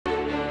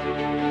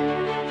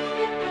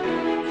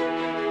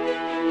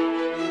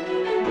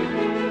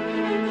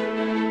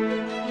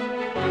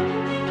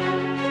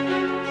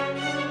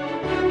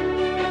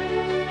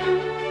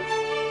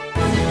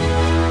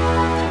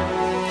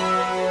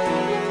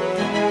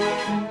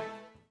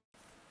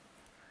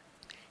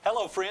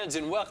friends,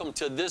 and welcome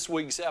to this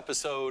week's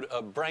episode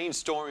of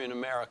Brainstorming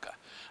America.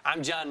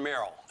 I'm John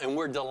Merrill, and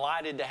we're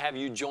delighted to have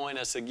you join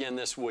us again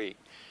this week.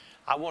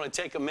 I want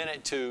to take a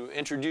minute to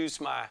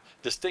introduce my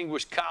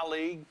distinguished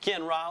colleague,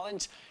 Ken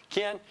Rollins.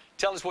 Ken,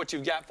 tell us what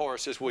you've got for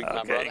us this week,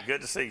 my brother. Okay,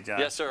 good to see you, John.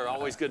 Yes, sir.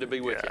 Always good to be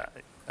with you.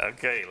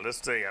 Okay,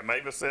 let's see. I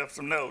made myself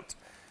some notes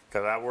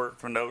because I work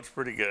for notes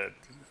pretty good,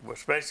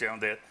 especially on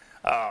that.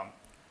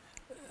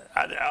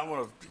 I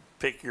want to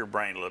pick your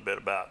brain a little bit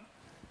about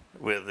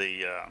with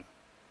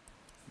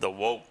the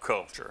woke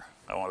culture.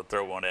 I want to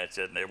throw one at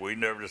you in there. We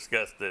never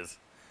discussed this.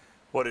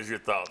 What is your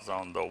thoughts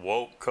on the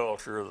woke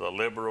culture, the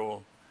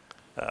liberal,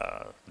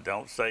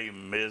 don't say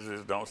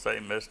Mrs., don't say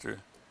Mr.?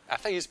 I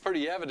think it's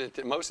pretty evident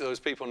that most of those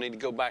people need to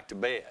go back to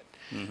bed.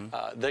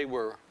 They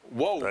were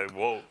woke,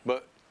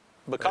 but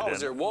because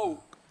they're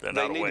woke,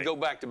 they need to go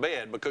back to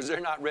bed because they're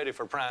not ready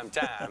for prime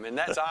time. And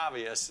that's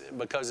obvious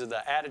because of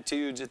the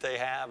attitudes that they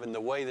have and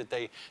the way that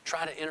they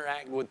try to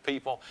interact with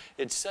people.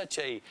 It's such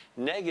a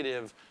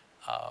negative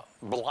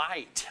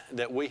blight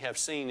that we have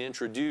seen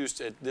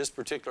introduced at this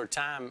particular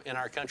time in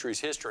our country's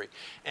history.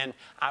 And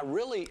I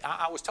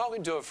was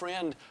talking to a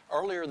friend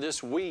earlier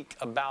this week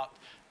about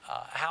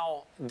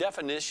how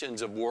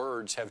definitions of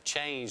words have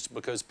changed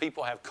because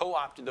people have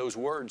co-opted those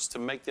words to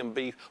make them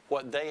be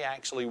what they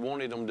actually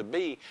wanted them to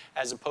be,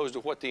 as opposed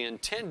to what the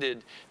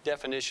intended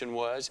definition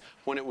was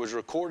when it was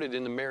recorded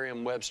in the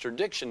Merriam-Webster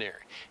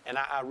dictionary. And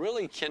I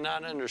really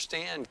cannot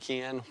understand,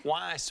 Ken,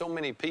 why so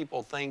many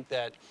people think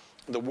that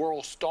the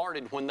world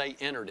started when they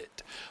entered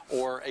it,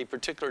 or a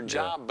particular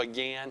job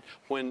began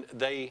when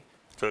they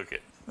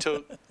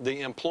took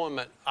the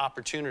employment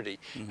opportunity.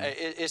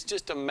 It's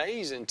just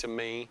amazing to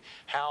me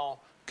how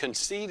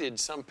conceited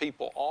some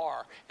people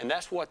are, and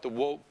that's what the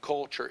woke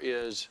culture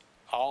is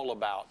all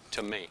about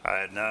to me. I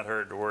had not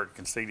heard the word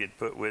conceited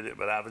put with it,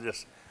 but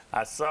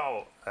I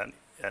saw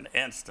an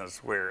instance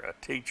where a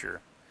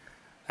teacher,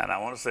 and I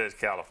want to say it's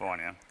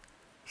California,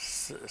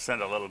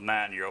 sent a little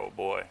 9-year-old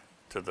boy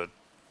to the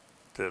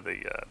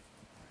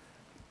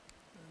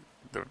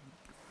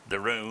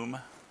room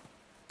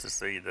to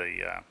see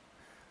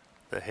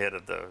the head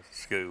of the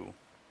school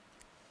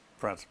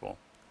principal,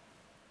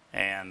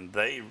 and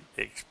they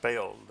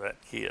expelled that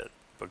kid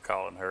for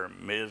calling her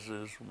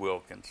Mrs.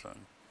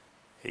 Wilkinson.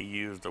 He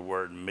used the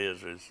word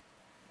Mrs.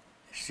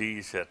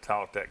 She had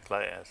taught that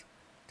class.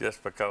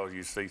 Just because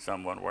you see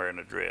someone wearing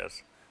a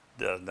dress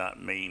does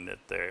not mean that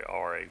they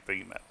are a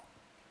female.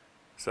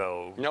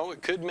 So, no,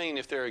 it could mean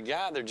if they're a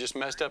guy, they're just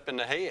messed up in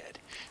the head.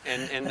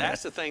 And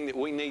that's the thing that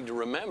we need to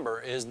remember,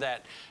 is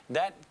that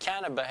that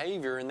kind of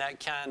behavior and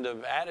that kind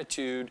of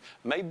attitude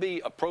may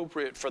be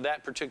appropriate for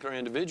that particular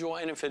individual.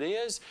 And if it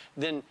is,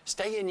 then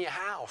stay in your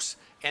house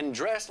and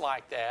dress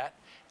like that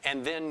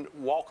and then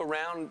walk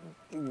around,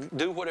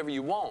 do whatever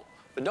you want.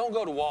 But don't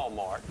go to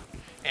Walmart,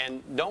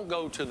 and don't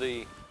go to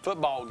the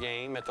football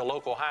game at the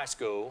local high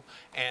school,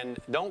 and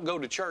don't go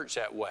to church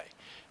that way.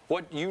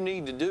 What you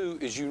need to do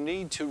is you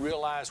need to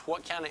realize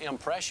what kind of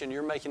impression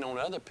you're making on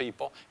other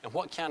people and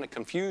what kind of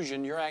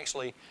confusion you're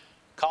actually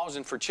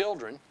causing for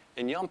children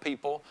and young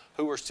people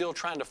who are still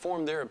trying to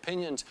form their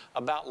opinions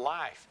about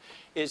life.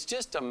 It's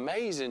just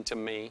amazing to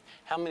me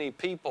how many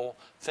people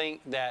think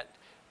that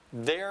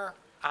their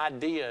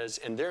ideas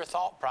and their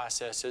thought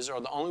processes are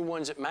the only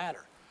ones that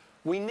matter.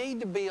 We need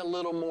to be a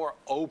little more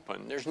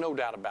open. There's no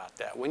doubt about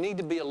that. We need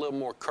to be a little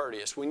more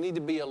courteous. We need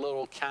to be a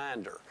little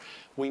kinder.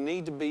 We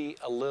need to be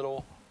a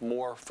little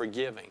more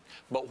forgiving.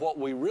 But what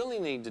we really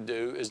need to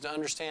do is to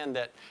understand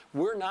that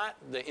we're not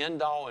the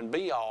end-all and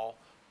be-all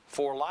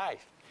for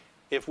life.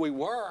 If we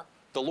were,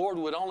 the Lord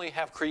would only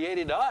have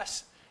created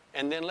us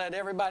and then let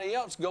everybody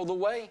else go the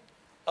way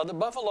of the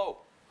buffalo.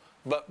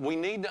 But we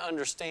need to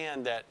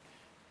understand that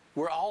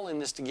we're all in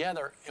this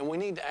together, and we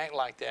need to act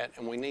like that,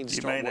 and we need to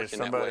start working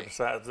that way. Somebody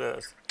besides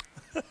us.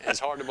 As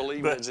hard to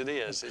believe as it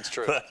is, it's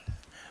true.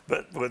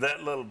 But with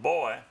that little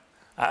boy,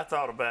 I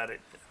thought about it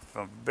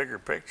from a bigger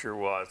picture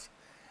was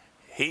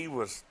he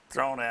was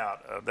thrown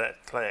out of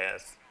that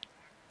class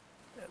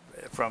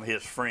from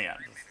his friends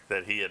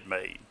that he had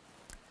made.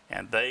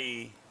 And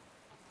they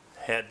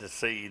had to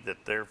see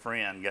that their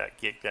friend got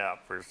kicked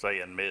out for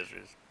saying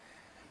Mrs.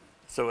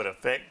 So it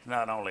affects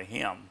not only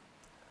him,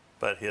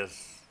 but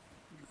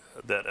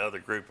that other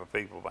group of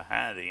people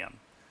behind him,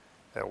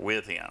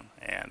 with him,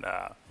 and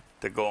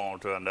to go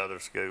on to another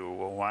school.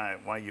 Well, why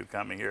are you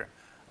coming here?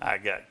 I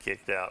got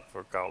kicked out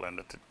for calling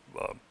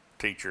the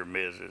teacher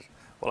Mrs.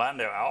 Well, I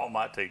know all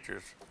my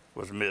teachers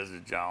was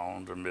Mrs.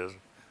 Jones or Ms.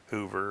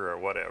 Hoover or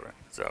whatever.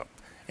 So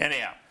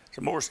anyhow,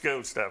 some more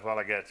school stuff while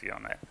I got you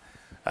on that.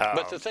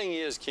 But the thing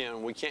is,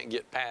 Ken, we can't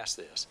get past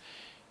this.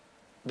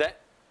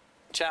 That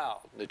child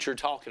that you're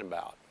talking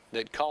about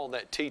that called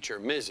that teacher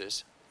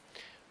Mrs.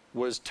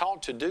 was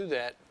taught to do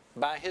that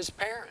by his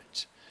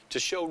parents, to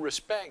show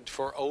respect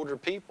for older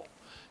people,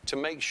 to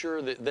make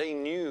sure that they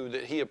knew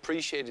that he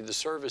appreciated the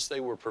service they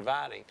were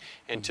providing,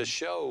 and to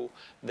show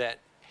that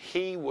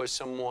he was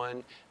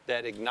someone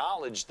that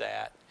acknowledged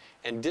that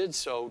and did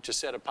so to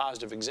set a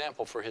positive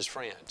example for his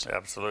friends.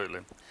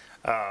 Absolutely.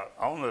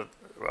 While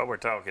we're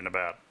talking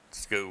about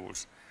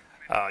schools.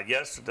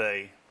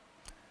 Yesterday,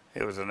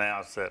 it was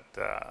announced that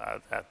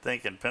I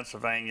think in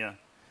Pennsylvania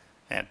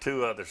and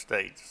 2 other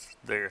states,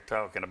 they're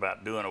talking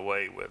about doing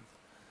away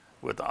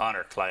with the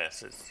honor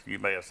classes. You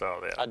may have saw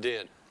that. I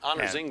did.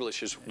 Honors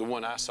English is the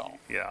one I saw.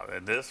 Yeah,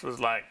 and this was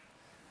like,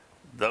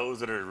 those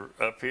that are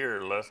up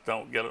here, let's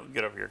don't get up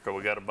here, because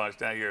we got a bunch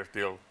down here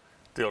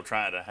still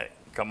trying to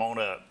come on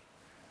up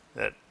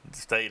that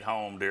stayed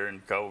home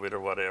during COVID or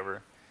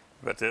whatever.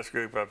 But this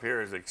group up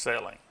here is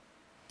excelling.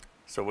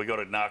 So we got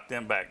to knock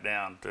them back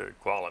down to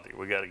quality.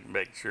 We got to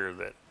make sure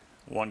that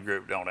one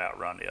group don't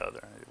outrun the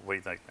other. What do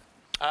you think?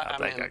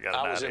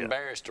 I was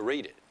embarrassed to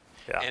read it.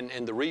 Yeah.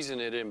 And the reason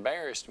it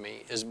embarrassed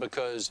me is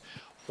because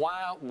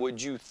why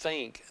would you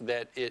think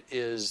that it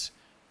is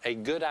a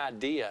good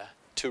idea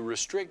to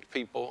restrict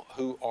people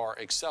who are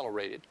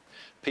accelerated,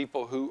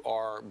 people who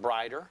are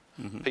brighter,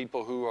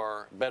 people who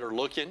are better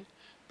looking,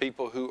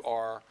 people who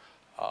are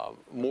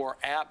more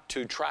apt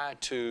to try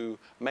to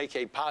make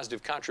a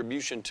positive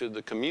contribution to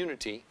the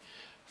community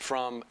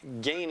from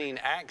gaining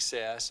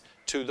access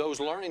to those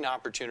learning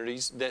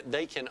opportunities that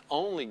they can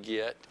only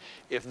get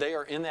if they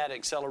are in that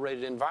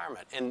accelerated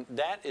environment. And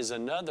that is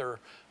another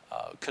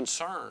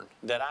concern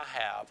that I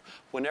have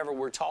whenever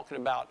we're talking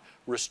about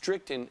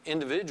restricting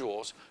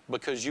individuals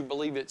because you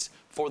believe it's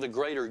for the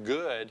greater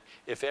good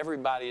if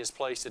everybody is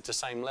placed at the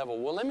same level.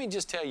 Well, let me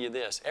just tell you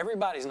this.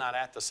 Everybody's not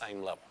at the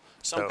same level.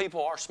 Some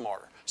people are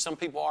smarter. Some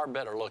people are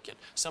better looking.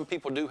 Some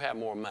people do have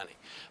more money.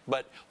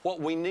 But what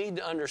we need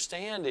to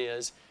understand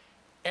is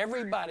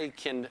everybody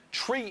can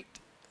treat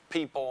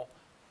people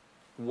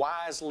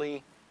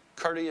wisely,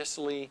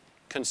 courteously.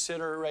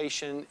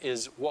 Consideration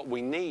is what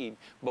we need,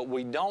 but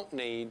we don't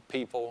need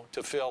people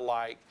to feel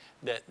like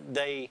that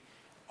they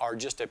are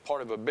just a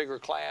part of a bigger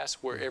class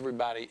where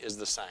everybody is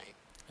the same.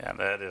 And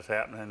that is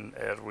happening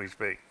as we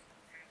speak.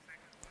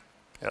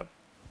 Yep.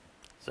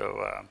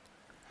 So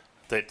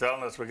they're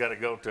telling us we got to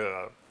go to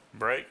a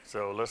break,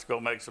 so let's go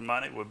make some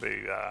money. We'll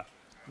be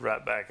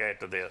right back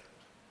after this.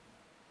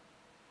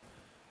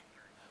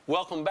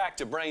 Welcome back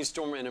to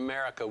Brainstorming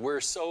America.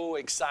 We're so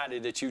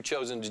excited that you've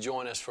chosen to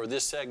join us for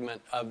this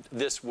segment of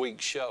this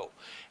week's show.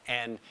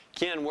 And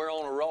Ken, we're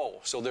on a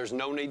roll, so there's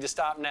no need to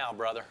stop now,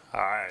 brother.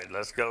 All right,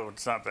 let's go with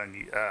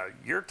something.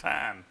 Your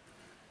time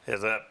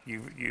is up.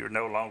 You're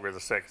no longer the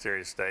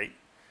Secretary of State.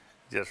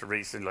 Just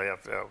recently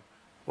left.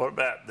 What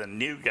about the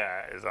new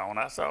guy is on?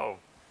 I saw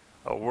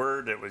a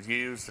word that was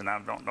used, and I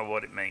don't know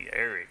what it means.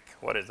 Eric,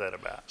 what is that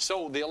about?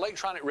 So the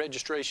Electronic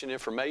Registration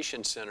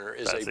Information Center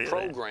is a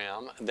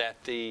program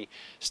that the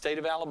state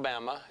of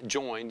Alabama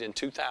joined in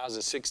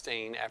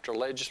 2016 after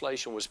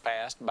legislation was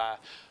passed by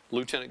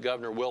Lieutenant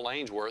Governor Will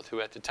Ainsworth,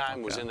 who at the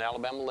time was in the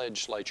Alabama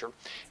legislature,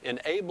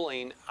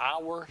 enabling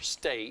our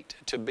state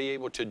to be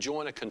able to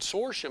join a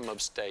consortium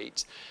of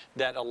states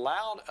that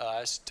allowed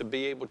us to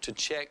be able to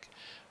check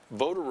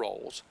voter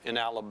rolls in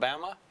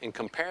Alabama and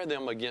compare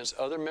them against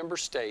other member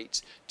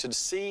states to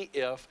see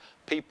if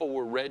people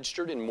were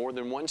registered in more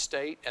than one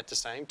state at the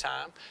same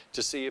time,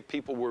 to see if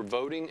people were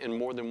voting in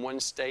more than one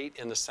state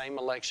in the same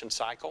election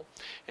cycle,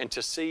 and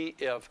to see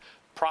if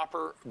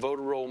proper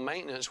voter roll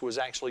maintenance was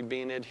actually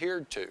being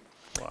adhered to.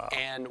 Wow.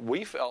 And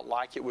we felt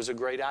like it was a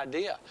great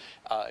idea.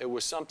 It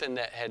was something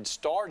that had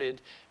started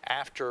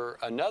after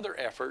another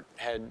effort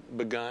had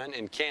begun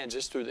in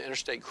Kansas through the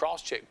Interstate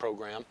Cross-Check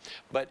Program,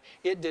 but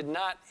it did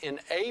not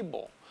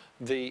enable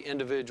the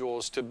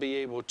individuals to be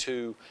able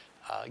to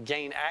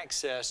gain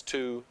access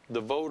to the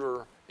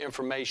voter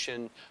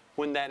information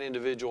when that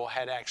individual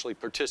had actually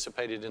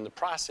participated in the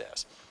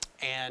process.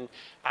 And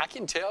I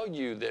can tell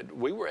you that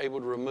we were able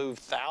to remove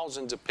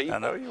thousands of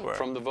people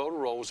from the voter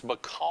rolls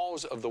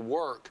because of the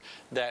work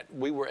that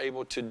we were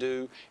able to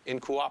do in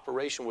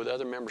cooperation with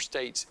other member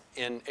states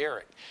in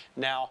ERIC.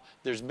 Now,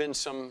 there's been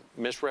some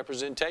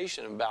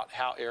misrepresentation about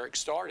how ERIC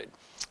started.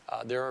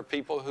 There are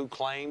people who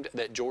claimed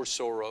that George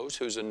Soros,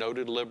 who's a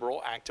noted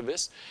liberal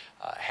activist,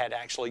 had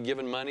actually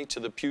given money to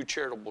the Pew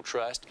Charitable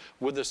Trust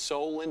with the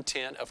sole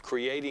intent of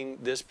creating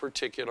this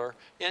particular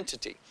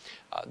entity.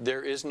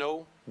 There is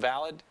no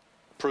valid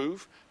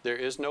proof, there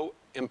is no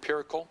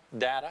empirical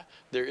data,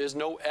 there is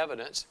no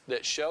evidence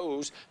that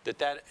shows that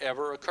that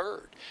ever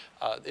occurred.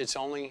 It's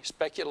only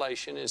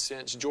speculation, and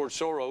since George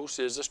Soros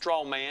is a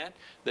straw man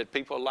that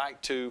people like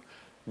to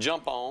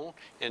jump on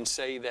and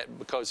say that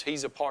because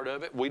he's a part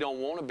of it, we don't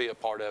want to be a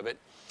part of it.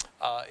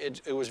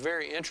 It was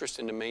very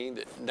interesting to me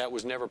that that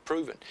was never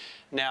proven.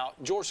 Now,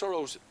 George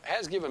Soros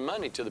has given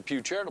money to the Pew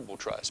Charitable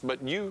Trust,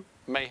 but you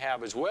may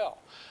have as well.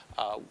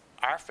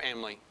 Our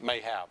family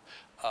may have.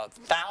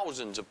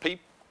 Thousands of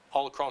people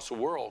all across the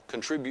world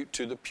contribute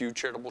to the Pew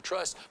Charitable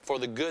Trust for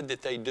the good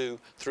that they do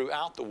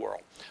throughout the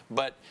world.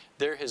 But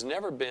there has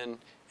never been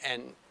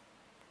an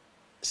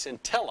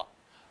scintilla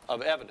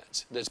of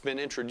evidence that's been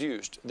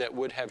introduced that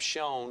would have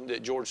shown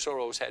that George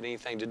Soros had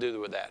anything to do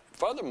with that.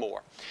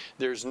 Furthermore,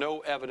 there's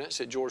no evidence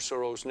that George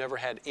Soros never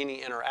had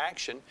any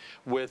interaction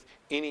with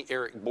any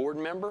ERIC board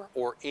member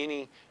or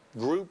any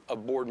group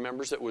of board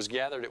members that was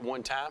gathered at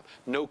one time.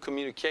 No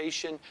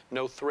communication,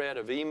 no thread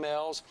of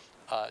emails,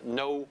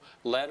 no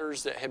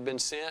letters that have been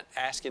sent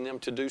asking them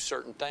to do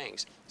certain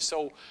things.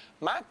 So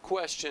my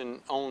question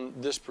on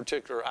this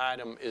particular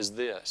item is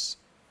this,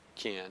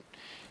 Ken.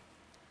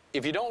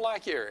 If you don't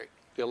like ERIC,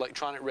 the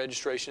Electronic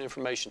Registration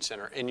Information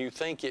Center, and you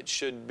think it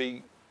should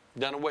be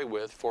done away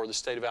with for the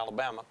state of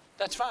Alabama,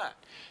 that's fine.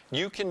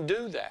 You can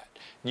do that.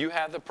 You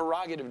have the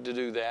prerogative to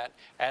do that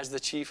as the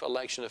chief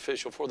election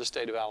official for the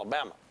state of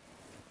Alabama.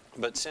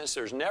 But since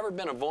there's never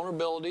been a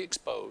vulnerability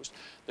exposed,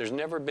 there's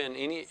never been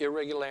any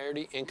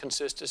irregularity,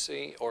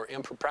 inconsistency, or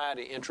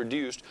impropriety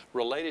introduced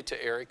related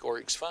to ERIC or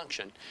its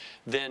function,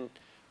 then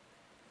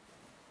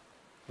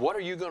what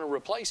are you going to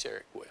replace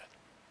ERIC with?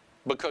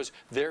 Because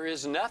there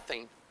is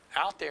nothing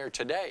out there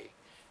today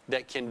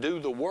that can do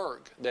the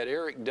work that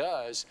ERIC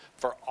does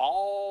for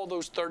all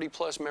those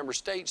 30-plus member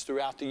states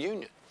throughout the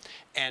Union.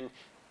 And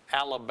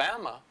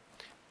Alabama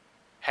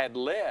had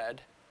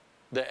led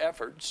the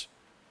efforts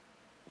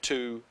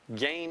to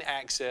gain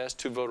access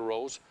to voter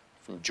rolls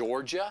from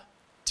Georgia,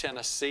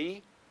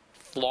 Tennessee,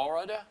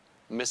 Florida,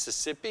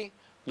 Mississippi,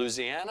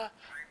 Louisiana,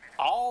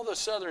 all the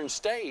southern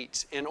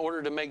states, in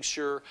order to make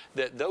sure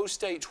that those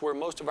states where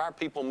most of our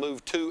people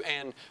move to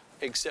and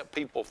accept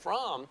people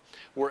from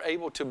were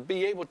able to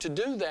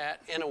do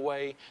that in a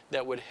way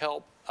that would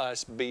help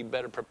us be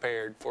better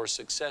prepared for a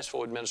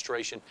successful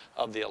administration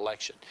of the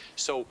election.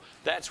 So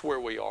that's where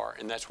we are,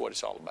 and that's what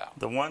it's all about.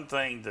 The one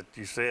thing that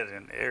you said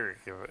in Eric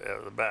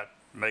about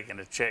making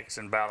the checks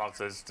and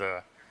balances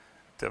to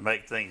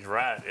make things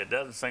right, it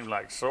doesn't seem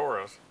like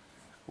Soros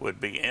would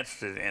be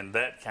interested in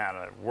that kind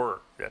of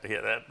work. That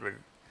would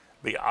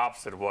be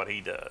opposite of what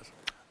he does.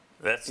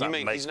 That's you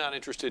mean he's not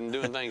interested in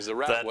doing things the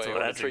right way or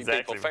to treat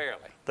people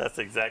fairly? That's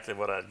exactly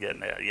what I was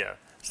getting at, yeah.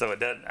 So it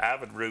doesn't, I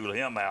would rule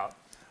him out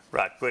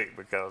right quick,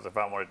 because if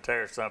I want to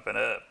tear something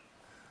up,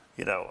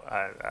 you know,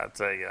 I'd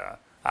say,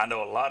 I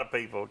know a lot of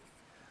people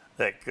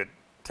that could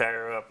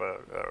tear up a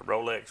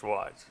Rolex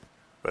watch,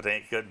 but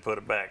they couldn't put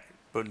it back,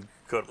 couldn't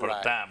put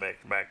a time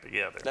back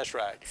together. That's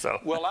right. So.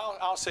 Well,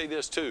 I'll say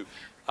this too.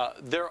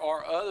 There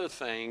are other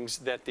things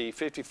that the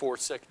 54th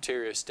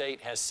Secretary of State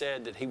has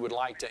said that he would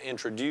like to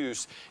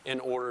introduce in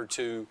order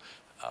to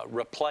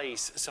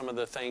replace some of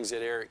the things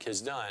that ERIC has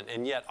done.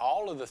 And yet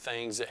all of the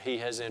things that he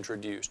has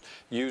introduced,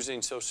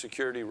 using Social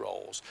Security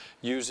rolls,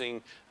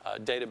 using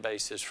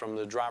databases from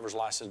the Driver's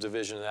License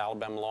Division of the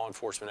Alabama Law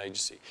Enforcement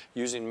Agency,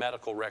 using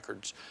medical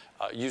records,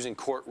 using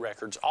court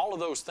records, all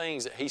of those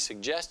things that he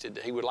suggested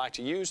that he would like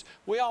to use,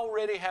 we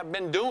already have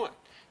been doing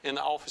in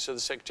the Office of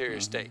the Secretary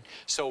of State.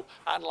 So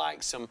I'd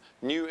like some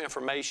new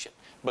information,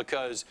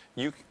 because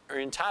you are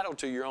entitled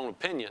to your own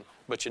opinion,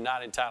 but you're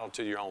not entitled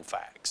to your own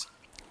facts.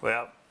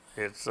 Well,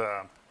 it's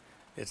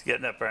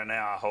getting up there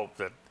now. I hope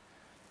that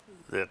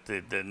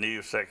the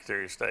new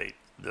Secretary of State,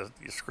 the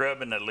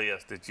scrubbing the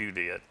list that you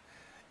did,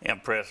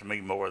 impressed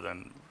me more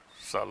than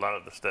a lot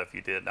of the stuff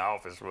you did in the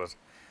office. Was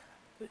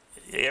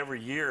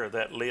every year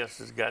that list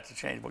has got to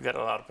change. We've got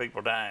a lot of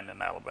people dying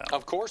in Alabama.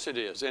 Of course it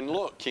is. And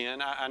look, Ken,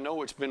 I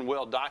know it's been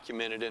well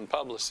documented and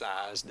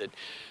publicized that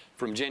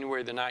from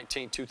January the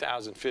 19th,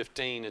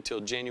 2015 until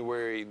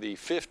January the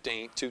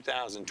 15th,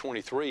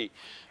 2023,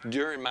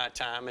 during my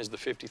time as the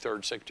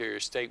 53rd Secretary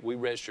of State, we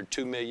registered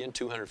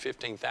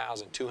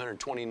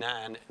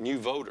 2,215,229 new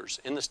voters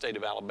in the state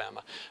of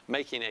Alabama,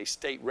 making a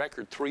state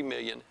record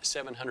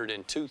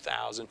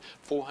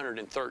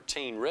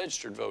 3,702,413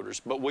 registered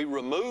voters. But we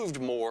removed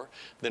more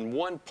than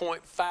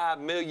 1.5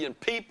 million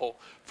people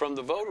from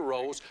the voter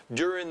rolls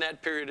during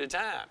that period of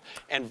time.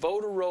 And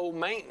voter roll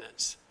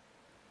maintenance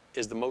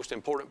is the most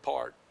important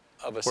part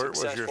of a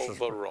successful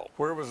voter roll.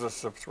 Where was the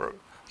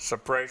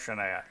suppression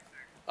act?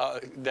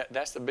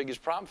 That's the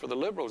biggest problem for the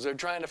liberals. They're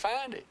trying to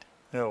find it.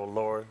 Oh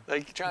Lord! They're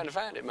trying to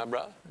find it, my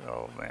brother.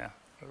 Oh man,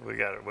 we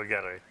got to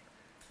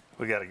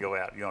go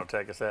out. You want to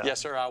take us out? Yes,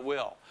 sir. I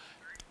will.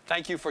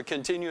 Thank you for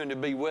continuing to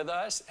be with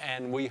us,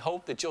 and we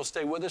hope that you'll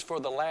stay with us for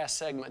the last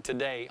segment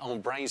today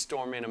on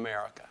Brainstorming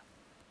America.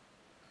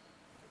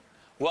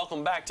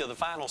 Welcome back to the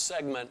final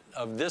segment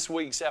of this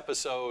week's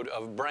episode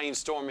of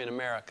Brainstorming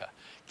America.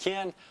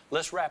 Ken,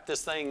 let's wrap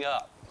this thing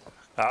up.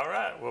 All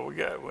right. Well, we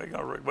got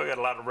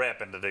a lot of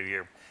rapping to do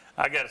here.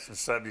 I got some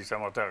subjects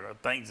I'm going to talk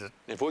about. Things that.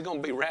 If we're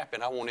going to be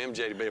rapping, I want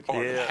MJ to be a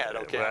part of that.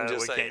 Okay, well, I'm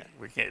just saying.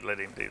 We can't let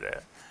him do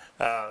that.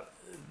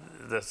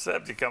 The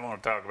subject I'm going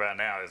to talk about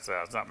now is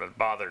something that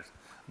bothers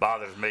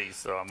me.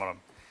 So I'm going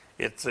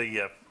to. It's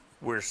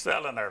we're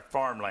selling our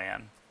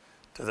farmland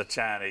to the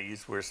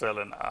Chinese. We're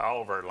selling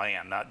all of our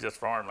land, not just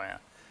farmland,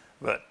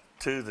 but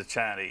to the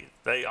Chinese.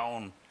 They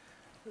own,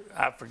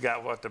 I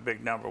forgot what the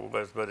big number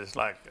was, but it's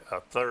like a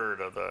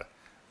third of the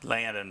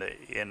land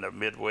in the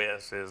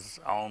Midwest is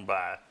owned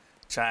by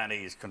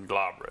Chinese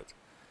conglomerates.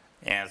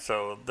 And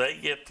so they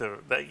get to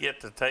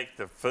take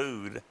the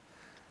food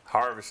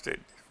harvested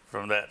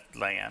from that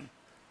land,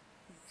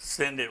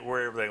 send it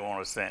wherever they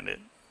want to send it,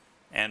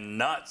 and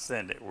not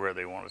send it where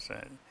they want to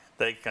send it.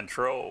 They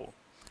control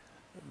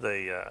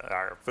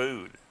our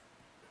food,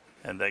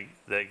 and they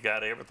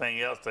got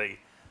everything else.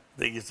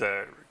 these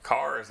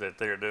cars that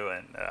they're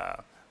doing,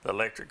 the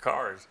electric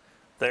cars,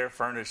 they're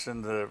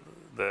furnishing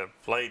the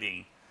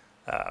plating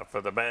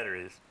for the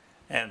batteries.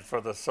 And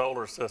for the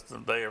solar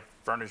system, they are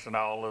furnishing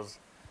all those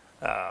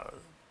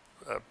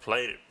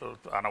plated, I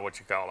don't know what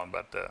you call them,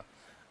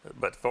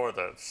 but for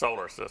the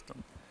solar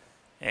system.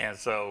 And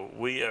so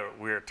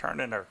we're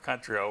turning our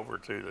country over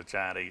to the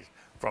Chinese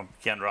from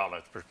Ken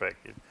Rollins'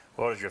 perspective.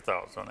 What is your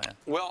thoughts on that?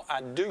 Well,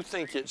 I do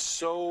think it's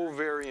so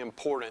very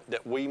important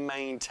that we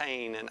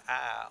maintain an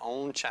eye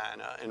on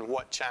China and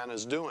what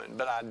China's doing.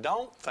 But I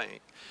don't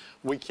think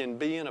we can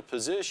be in a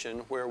position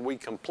where we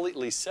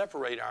completely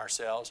separate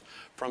ourselves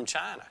from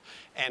China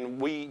and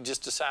we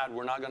just decide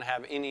we're not going to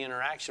have any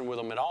interaction with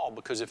them at all,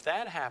 because if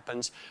that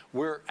happens,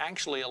 we're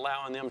actually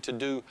allowing them to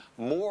do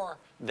more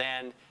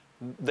than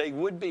they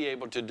would be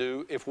able to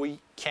do if we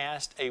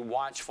cast a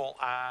watchful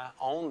eye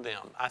on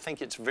them. I think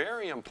it's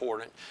very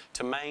important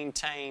to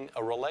maintain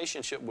a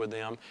relationship with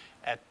them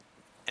at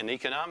an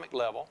economic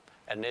level,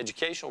 at an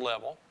educational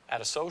level, at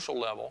a social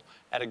level,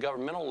 at a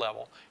governmental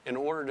level, in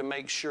order to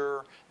make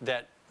sure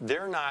that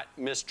they're not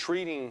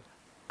mistreating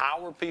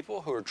our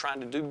people who are trying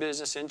to do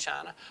business in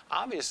China.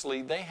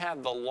 Obviously, they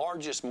have the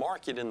largest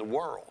market in the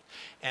world.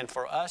 And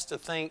for us to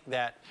think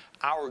that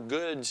our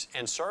goods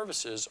and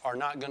services are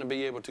not going to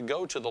be able to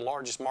go to the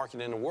largest market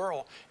in the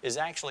world is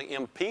actually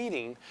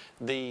impeding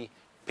the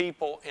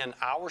people in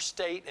our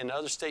state and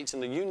other states in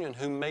the Union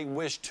who may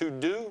wish to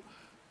do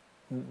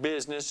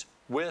business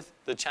with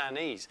the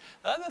Chinese.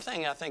 The other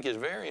thing I think is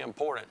very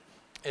important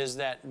is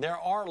that there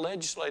are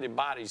legislative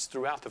bodies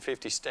throughout the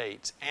 50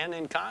 states and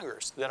in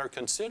Congress that are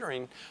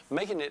considering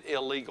making it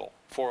illegal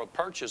for a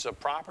purchase of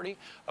property,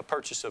 a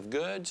purchase of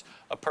goods,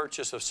 a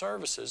purchase of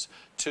services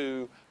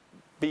to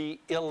be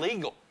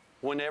illegal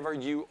whenever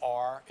you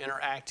are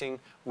interacting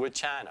with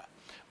China.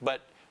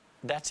 But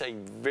that's a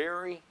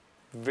very,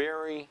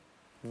 very,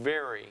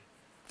 very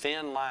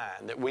thin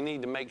line that we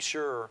need to make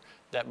sure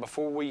that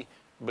before we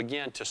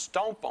begin to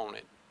stomp on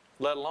it,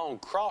 let alone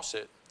cross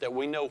it, that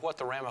we know what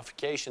the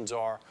ramifications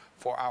are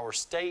for our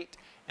state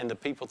and the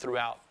people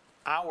throughout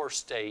our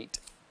state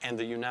and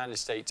the United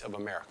States of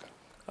America.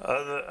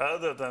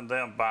 Other than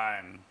them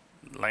buying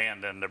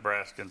land in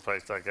Nebraska and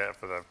places like that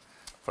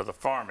for the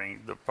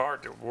farming, the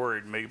part that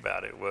worried me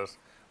about it was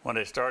when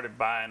they started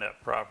buying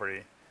up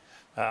property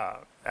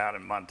out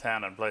in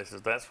Montana and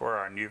places. That's where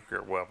our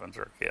nuclear weapons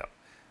are kept.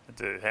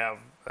 To have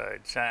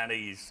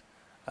Chinese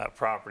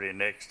property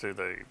next to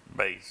the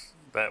base,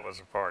 that was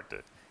the part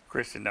that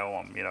Christy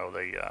Noem, you know,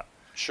 the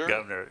Sure.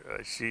 governor,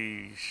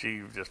 she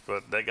just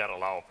put, they got a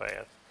law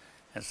passed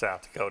in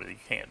South Dakota, you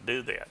can't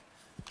do that.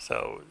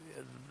 So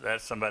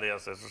that's somebody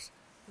else that's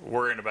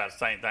worrying about the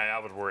same thing I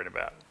was worried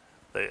about.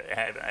 They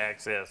have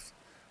access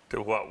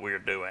to what we're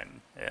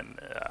doing and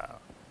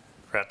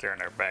right there in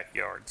their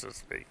backyard, so to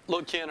speak.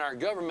 Look, Ken, our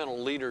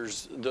governmental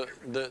leaders,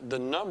 the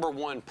number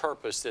one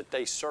purpose that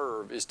they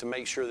serve is to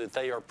make sure that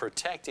they are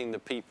protecting the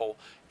people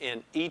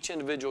in each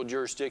individual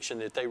jurisdiction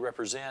that they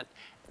represent,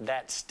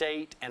 that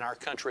state and our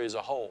country as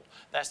a whole.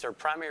 That's their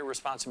primary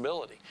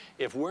responsibility.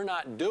 If we're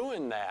not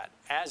doing that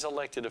as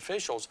elected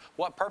officials,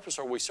 what purpose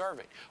are we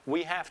serving?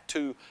 We have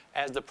to,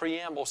 as the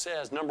preamble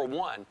says, number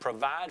one,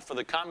 provide for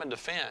the common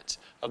defense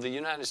of the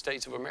United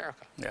States of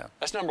America. Yeah.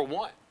 That's number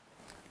one.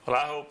 Well,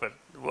 I hope that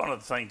one of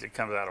the things that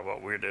comes out of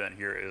what we're doing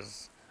here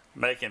is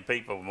making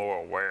people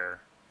more aware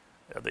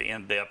of the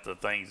in-depth of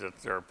things that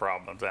there are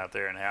problems out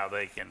there and how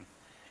they can,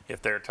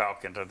 if they're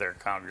talking to their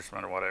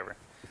congressman or whatever.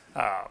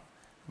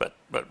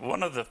 But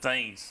one of the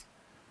things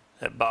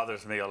that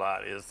bothers me a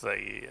lot is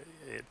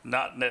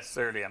not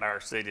necessarily in our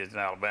cities in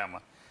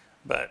Alabama,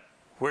 but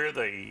where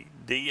the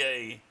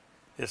DA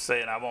is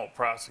saying, I won't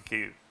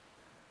prosecute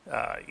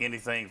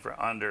anything for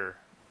under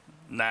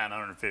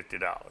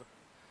 $950.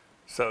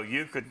 So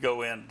you could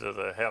go into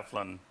the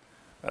Heflin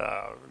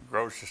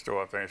grocery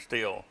store up there and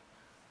steal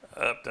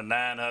up to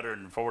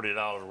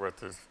 $940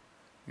 worth of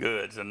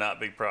goods and not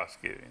be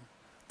prosecuted.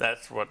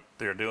 That's what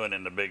they're doing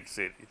in the big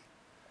cities.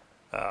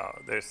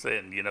 They're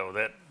saying, you know,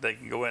 that they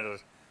can go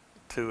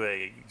into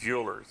a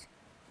jeweler's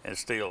and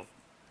steal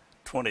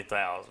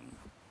 $20,000,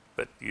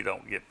 but you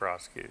don't get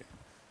prosecuted.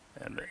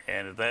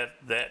 And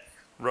that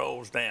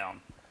rolls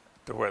down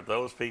to where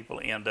those people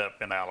end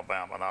up in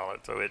Alabama and all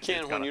that. So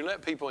Ken, when you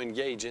let people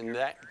engage in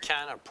that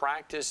kind of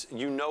practice,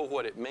 you know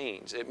what it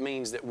means. It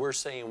means that we're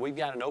saying, we've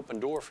got an open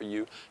door for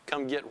you.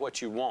 Come get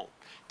what you want.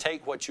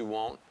 Take what you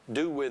want.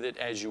 Do with it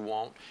as you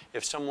want.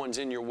 If someone's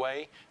in your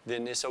way,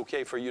 then it's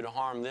okay for you to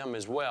harm them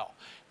as well.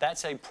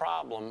 That's a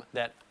problem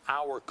that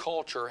our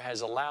culture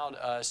has allowed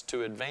us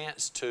to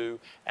advance to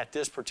at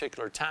this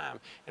particular time,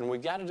 and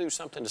we've got to do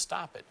something to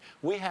stop it.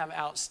 We have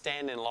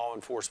outstanding law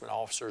enforcement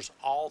officers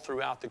all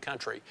throughout the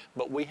country,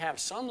 but we have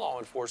some law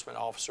enforcement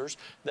officers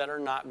that are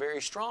not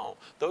very strong.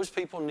 Those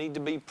people need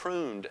to be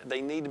pruned.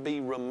 They need to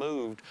be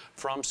removed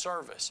from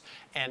service.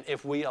 And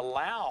if we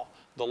allow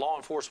the law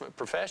enforcement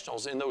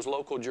professionals in those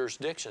local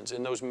jurisdictions,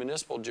 in those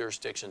municipal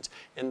jurisdictions,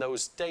 in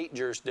those state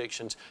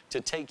jurisdictions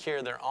to take care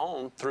of their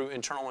own through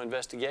internal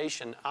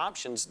investigation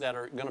options that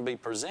are going to be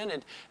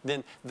presented,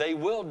 then they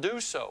will do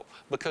so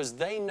because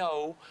they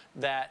know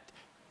that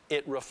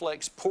it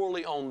reflects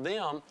poorly on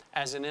them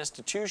as an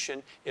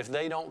institution if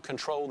they don't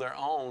control their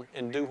own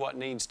and do what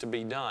needs to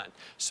be done.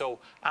 So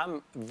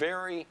I'm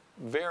very,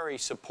 very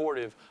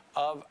supportive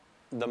of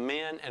the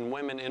men and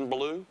women in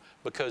blue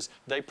because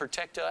they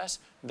protect us.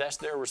 That's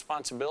their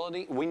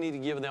responsibility. We need to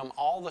give them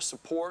all the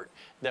support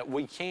that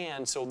we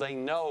can so they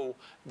know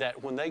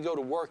that when they go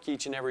to work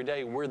each and every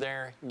day, we're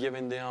there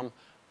giving them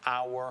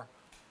our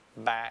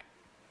back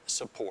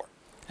support.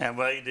 And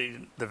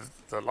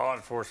the law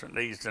enforcement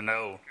needs to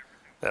know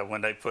that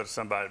when they put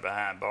somebody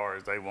behind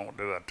bars, they won't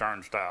do a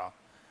turnstile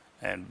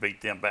and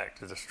beat them back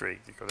to the street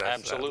because that's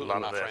Absolutely, a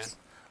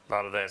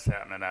lot of that's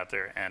happening out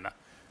there. And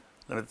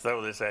let me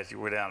throw this at you.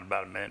 We're down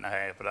about a minute and a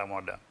half, but I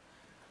wanted to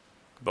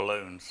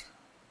balloons.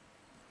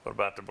 What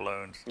about the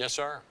balloons? Yes,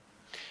 sir.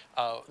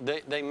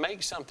 They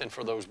make something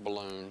for those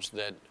balloons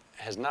that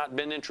has not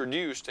been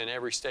introduced in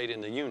every state in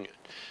the union,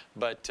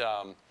 but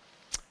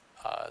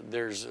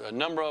there's a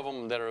number of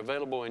them that are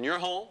available in your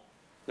home.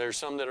 There's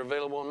some that are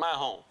available in my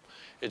home.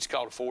 It's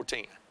called a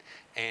 410,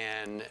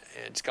 and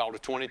it's called a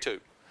 22.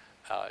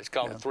 It's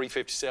called a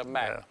 357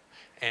 Magnum. Yeah.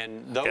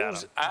 And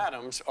those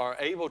items are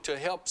able to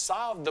help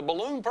solve the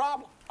balloon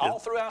problem all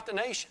throughout the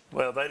nation.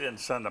 Well, they didn't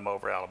send them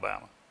over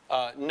Alabama.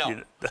 No,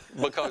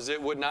 because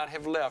it would not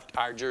have left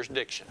our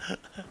jurisdiction.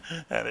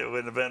 And it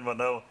wouldn't have been,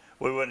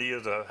 we wouldn't have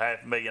used a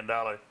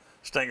 $500,000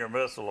 Stinger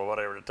missile or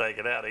whatever to take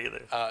it out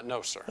either.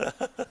 No, sir.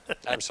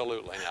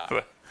 Absolutely not.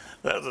 Well,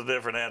 that was a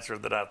different answer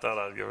than I thought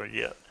I was going to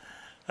get.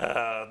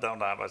 Don't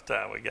know how much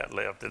time we got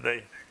left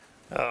today.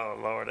 Oh,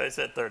 Lord, they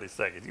said 30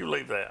 seconds. You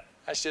leave that.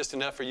 That's just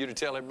enough for you to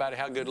tell everybody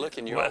how good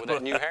looking you are with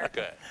that new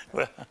haircut.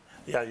 Well,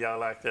 yeah, y'all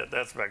like that.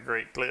 That's my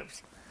great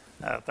clips.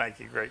 Thank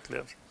you, great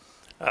clips.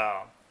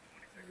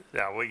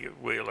 Yeah,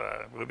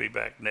 we'll be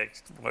back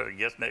next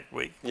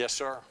week. Yes,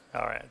 sir.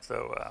 All right,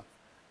 so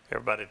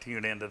everybody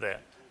tune into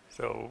that.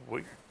 So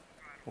we're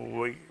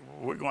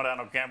going down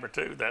on camera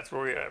 2. That's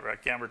where we're at,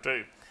 right? Camera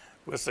 2.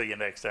 We'll see you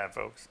next time,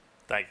 folks.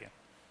 Thank you.